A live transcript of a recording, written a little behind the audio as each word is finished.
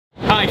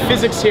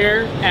Fizzics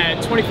here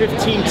at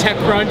 2015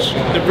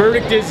 TechCrunch. The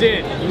verdict is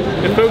in.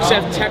 The folks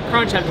at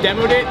TechCrunch have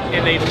demoed it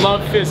and they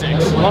love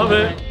Fizzics. Love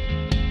it.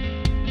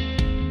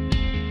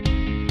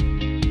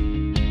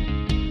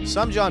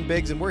 So I'm John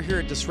Biggs and we're here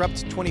at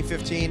Disrupt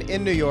 2015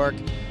 in New York,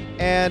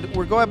 and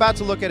we're about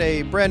to look at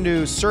a brand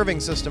new serving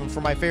system for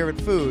my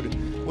favorite food,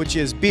 which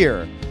is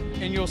beer.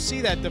 And you'll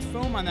see that the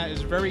foam on that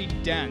is very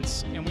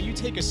dense, and when you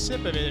take a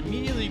sip of it,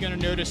 immediately you're going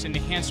to notice an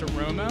enhanced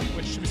aroma,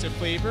 which is a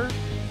flavor,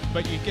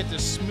 but you get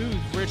this smooth,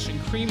 rich, and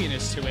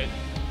creaminess to it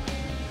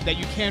that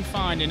you can't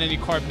find in any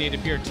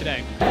carbonated beer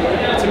today.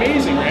 It's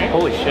amazing, right?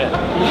 Holy shit.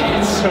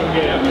 It's so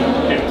good.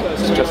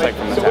 It's just like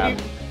from the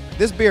tap.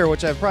 This beer,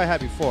 which I've probably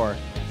had before,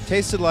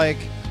 tasted like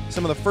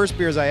some of the first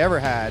beers I ever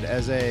had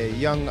as a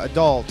young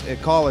adult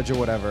at college or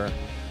whatever,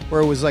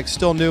 where it was like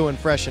still new and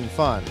fresh and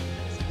fun.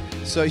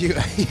 So you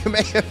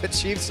may have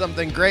achieved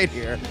something great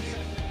here.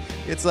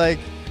 It's like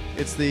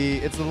it's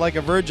like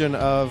a virgin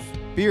of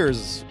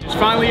beers. There's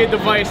finally a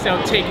device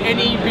that'll take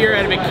any beer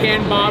out of a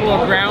can, bottle,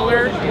 or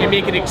growler and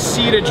make it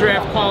exceed a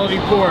draft quality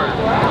pour.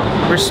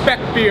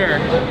 Respect beer.